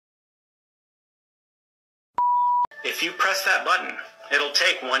If you press that button, it'll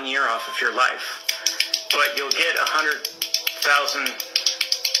take 1 year off of your life, but you'll get $100,000.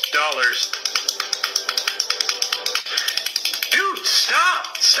 Dude,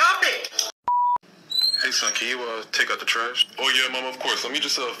 stop! Stop it! Hey son, can you take out the trash? Oh yeah, Mom, of course. Let me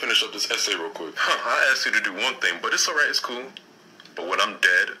just finish up this essay real quick. I asked you to do one thing, but it's alright, it's cool. But when I'm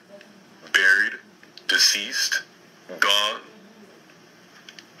dead, buried, deceased, gone,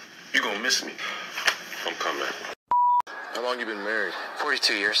 you gonna miss me. I'm coming. How long you been married?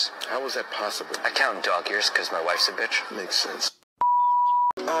 42 years. How was that possible? I count dog years because my wife's a bitch. Makes sense.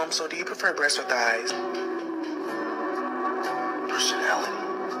 So do you prefer breasts or thighs? Personality.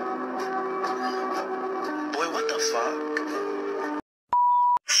 Boy, what the fuck?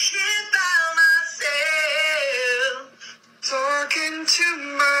 Talking to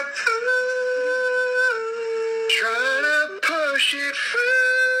my poo, trying to push it through.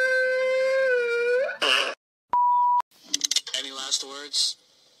 Any last words?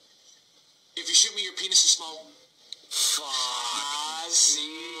 If you shoot me, your penis is small. Fuck. I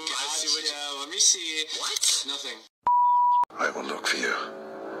see what you... Let me see. What? Nothing. I will look for you.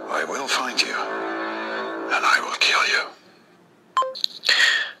 I will find you. And I will kill you.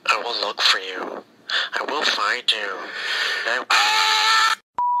 I will look for you. I will find you.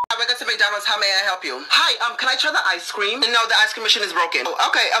 Welcome to McDonald's. How may I help you? Hi, can I try the ice cream? No, the ice cream machine is broken. Oh,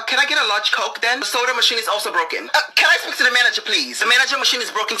 okay, can I get a large Coke then? The soda machine is also broken. Can I speak to the manager, please? The manager machine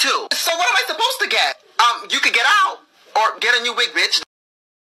is broken too. So what am I supposed to get? You could get out or get a new wig, bitch.